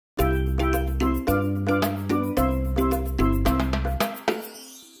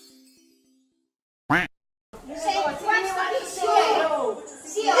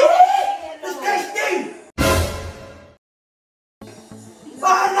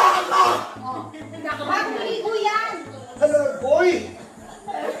Bagong ligo yan! Hello, boy!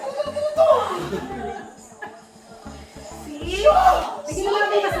 See? Hindi naman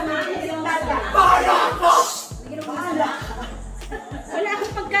may masama. Hindi naman masama. Para po! Hindi naman masama. Wala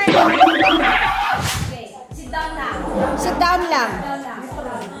akong pagkain. Okay, sit down lang. Sit down lang.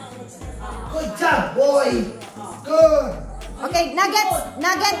 Good job, boy! Good! Okay, Nugget!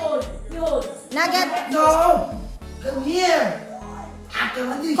 Nugget! Nugget! No! Come here!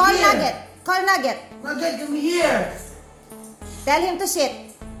 Come here! Call Nugget! Call Nugget! Nugget, come here! Tell him to sit.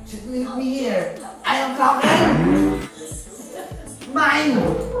 Sit with me here. I am talking! Mine!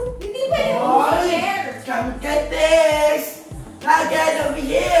 Hindi pa yung Boy! chair. Come get this! Nugget, over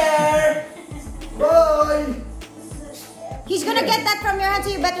here! Boy! He's gonna get that from your hand,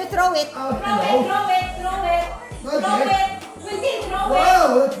 so you better throw it. Oh, Throw it, throw it, throw it. Throw it. Quentin, throw it. wow!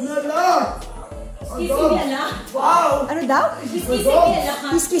 It's not lot! Kissing niya na. Wow! Ano daw? Kissing niya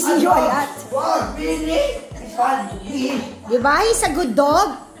na. He's kissing you a lot. Wow, really? It's fun. Diba? He's a good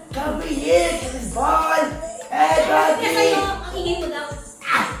dog. Come here, it's fun. Hey, Kasi sa'yo, buddy. ang ingay mo daw.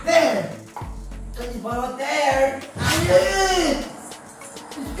 There. It's fun there.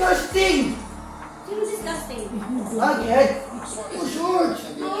 Disgusting. Sino disgusting? Okay. Oh, short.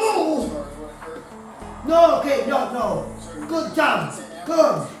 No. No, okay, no. Good job.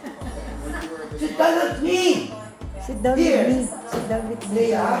 Good. Sit down with me. Sit down Here. with me. Sit down with me.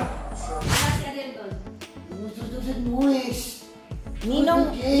 Leah. Wala si Ariel doon. What's the noise? Ninong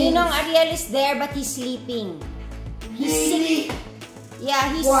Ariel is there, but he's sleeping. He's Really? sick.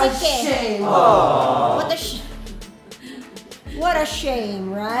 Yeah, he's What sick eh. shame. What a shame,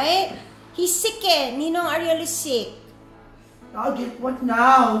 right? He's sick eh. Ninong Ariel is sick. I'll get what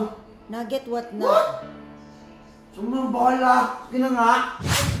now? Nugget, what na? What? Sumambala. Yun na nga.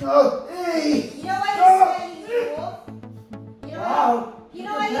 No. Hey. You know what he's telling you? Wow. You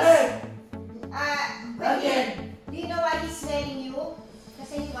know what Hey. Quentin, do you know why he's smelling you?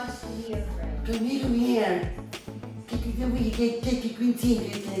 Kasi he wants to be your friend. Come here.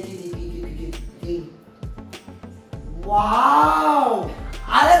 Wow!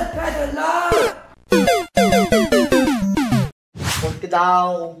 Alam ka na lang! Huwag ka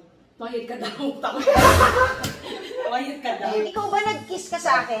daw. Quiet ka daw. Quiet ka daw. Ikaw ba nag-kiss ka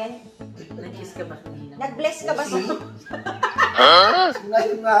sa akin? Nag-kiss ka ba kanina? Nag-bless ka ba sa akin?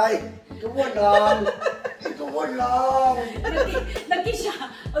 Ngayon nga eh. Ikaw lang. Ikaw lang. Nag-kiss siya.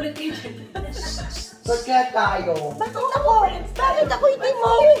 Ulit kayo. Ba't kaya tayo? Bakit ako hindi mo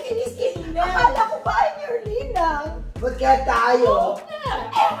kinis kanina? Akala ko ba ay your linang? Ba't kaya tayo?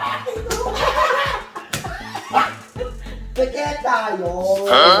 Ba't kaya tayo?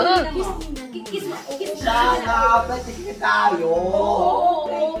 Kiss mo. Sana, ba't kaya tayo?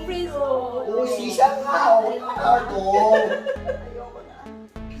 Oo, please. Oo, sisa nga. Ano?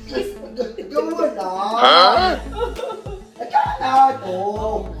 Ikaw mo na. Ikaw na to.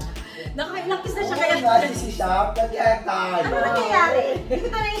 Nakailang kiss na siya Oo kaya. nga, sisa. Ba't kaya tayo? Ano nangyayari? Hindi ko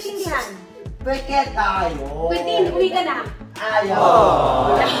ito naiintindihan. Ba't kaya tayo? Quentin, uwi ka na. Ayaw.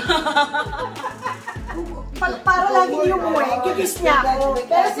 Para lagi niyo umuwi, kikis niya ako.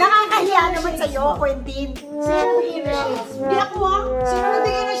 Pero nakakahiya naman sa'yo, Quentin. Sino nagbigay ng shades? Hindi ako ah. Sino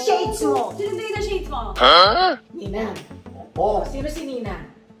nagbigay ng shades mo? Sino bigay na shades mo? Nina. Oh, Sino si Nina?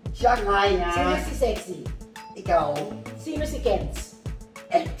 siya nga yan. Sino si Sexy? Ikaw? Sino si Kens?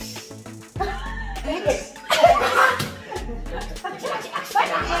 X.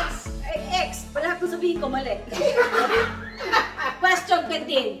 Ex. Wala ko sabihin ko, mali. Question,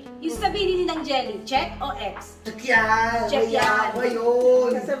 Quentin. Yung sabihin ng Gelli, check o X? Check yan. Check yan. Ako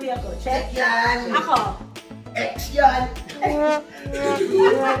yun. Sabi ako, Check yan. Ako. X yan.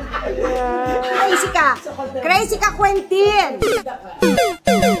 Crazy ka. Crazy ka, Quentin.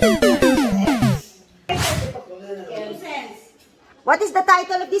 What is the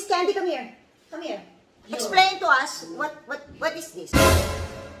title of this candy? Come here. Come here. Explain to us what is this?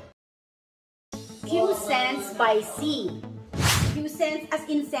 Few cents by C. Few cents as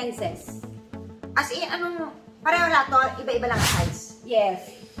in senses. As in, anong, pareho lahat to, iba-iba lang size. Yes.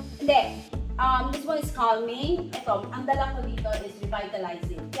 Hindi. This one is calming. Ito, ang dala ko dito is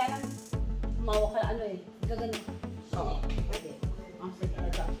revitalizing. Kaya lang, mawa ka, ano eh, gagano. Oo. Pwede. Sige,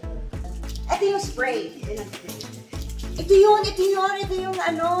 ito. Ito yung spray. Ito yung spray. Ito yung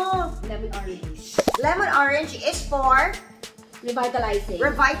ano. Lemon orange. Lemon orange is for Revitalizing.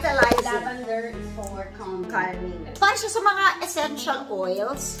 revitalizing. Lavender is for calming. Para siya sa mga essential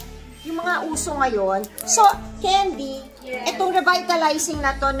oils, yung mga uso ngayon. So, candy, Yes. itong revitalizing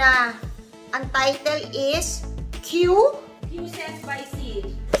na to na ang title is Few cents by C.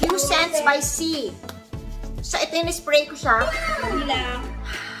 Few Cents by C. So, ito yung spray ko siya. Hindi lang.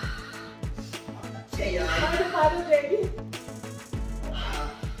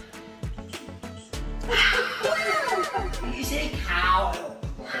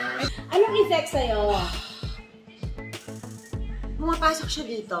 Anong effect sa'yo? Pumapasok siya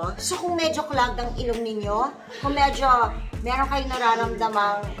dito. So kung medyo clogged ang ilong ninyo, kung medyo meron kayong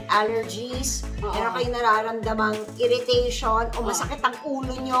nararamdamang allergies, meron kayong nararamdamang irritation, o masakit ang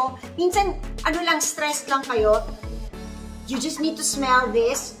ulo nyo, minsan, ano lang, stress lang kayo, you just need to smell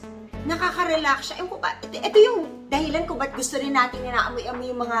this. Nakaka-relax siya. Ito yung dahilan kung ba't gusto rin natin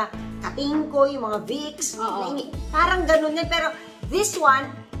inaamoy-amoy yung mga katingko, yung mga Vicks. Parang ganun yan. Pero this one,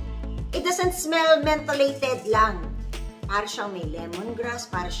 it doesn't smell mentholated lang. Para siyang may lemongrass,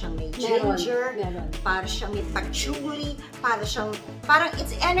 para siyang may ginger, para siyang may patchouli, parang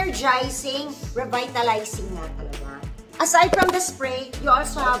it's energizing, revitalizing nga talaga. Aside from the spray, you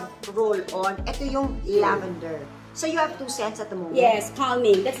also have roll-on. Ito yung lavender. So you have 2 scents at the moment. Yes,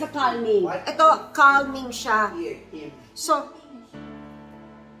 calming. That's the calming. Ito, calming siya. So,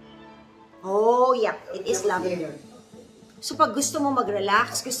 oh, yeah, it is lavender. So pag gusto mong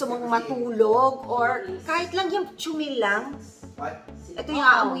mag-relax, gusto mong matulog, or kahit lang yung chumil lang, ito yung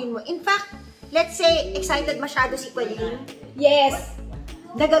aamuin mo. In fact, let's say, excited masyado si Quentin. Yes.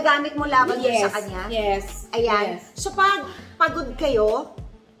 Nagagamit mo lavender sa kanya. Yes. Ayan. Yes. So pag pagod kayo,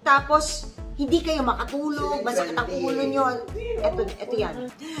 tapos hindi kayo makatulog, masakit ang ulo nyo, ito yan.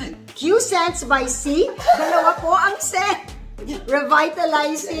 Q Scents by C. Dalawa po ang scent.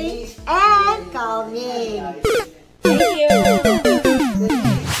 Revitalizing and calming. Thank you.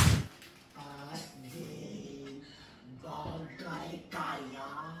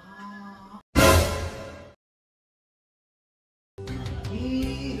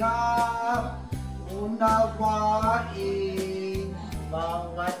 Hirap unawain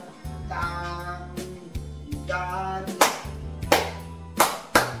bawat tanggan.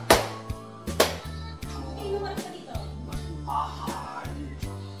 Mahal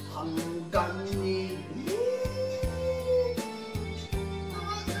hanggang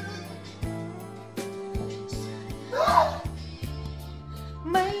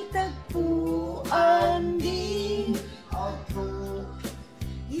May tagpuan din ako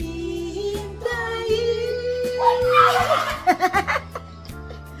hihintayin.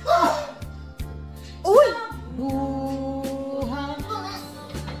 Uy! Buhang.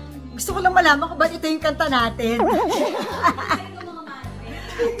 Gusto ko lang malaman kung ba't ito yung kanta natin.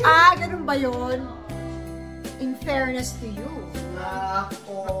 Ganun ba yun? In fairness to you.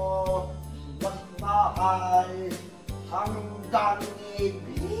 ako magmahal hanggang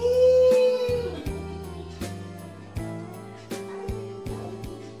ibig.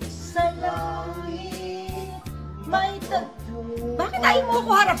 Sa langit may Bakit ayaw mo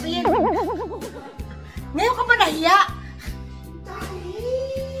ako harapin? Ngayon ka pa nahiya?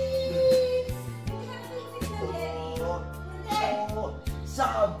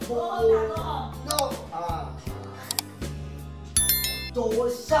 Sa buhangin.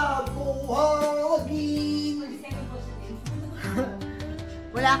 Sa buhangin.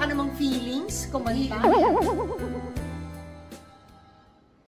 Wala ka namang feelings kumanta?